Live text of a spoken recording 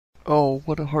Oh,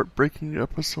 what a heartbreaking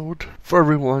episode for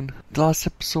everyone. The last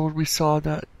episode we saw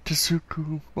that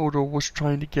Tsukumoto was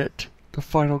trying to get the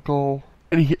final goal,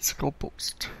 and he hits the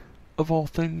goalpost, of all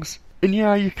things. And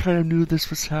yeah, you kind of knew this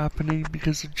was happening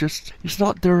because he's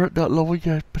not there at that level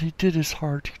yet, but he did his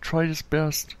heart. He tried his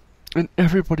best. And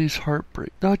everybody's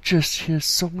heartbreak, not just his,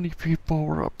 so many people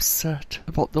were upset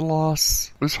about the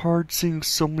loss. It was hard seeing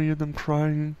so many of them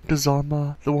crying.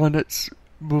 Kazama, the one that's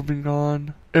moving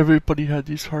on. Everybody had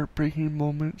these heartbreaking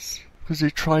moments because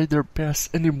they tried their best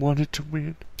and they wanted to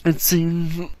win. And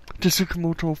seeing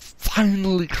Tsukumoto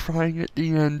finally crying at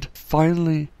the end,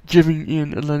 finally giving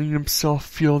in and letting himself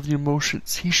feel the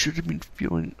emotions he should have been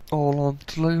feeling all along,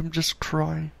 to let him just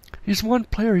cry. He's one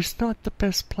player, he's not the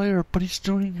best player, but he's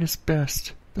doing his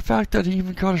best. The fact that he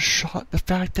even got a shot, the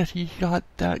fact that he got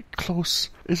that close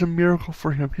is a miracle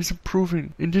for him. He's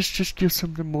improving, and this just gives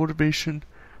him the motivation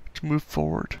to move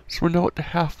forward. So we're now at the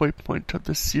halfway point of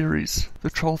this series,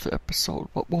 the 12th episode.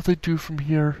 What will they do from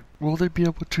here? Will they be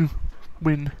able to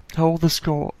win? How will this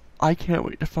go? I can't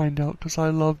wait to find out because I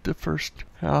loved the first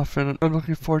half and I'm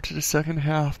looking forward to the second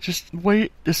half. Just the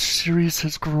way this series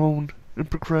has grown and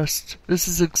progressed. This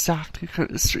is exactly the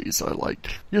kind of series I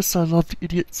like. Yes, I love the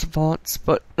Idiot Savants,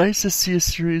 but nice to see a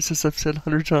series, as I've said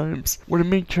 100 times, where the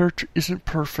main character isn't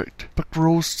perfect, but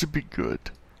grows to be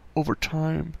good over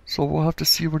time. So we'll have to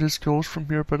see where this goes from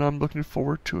here, but I'm looking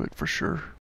forward to it for sure.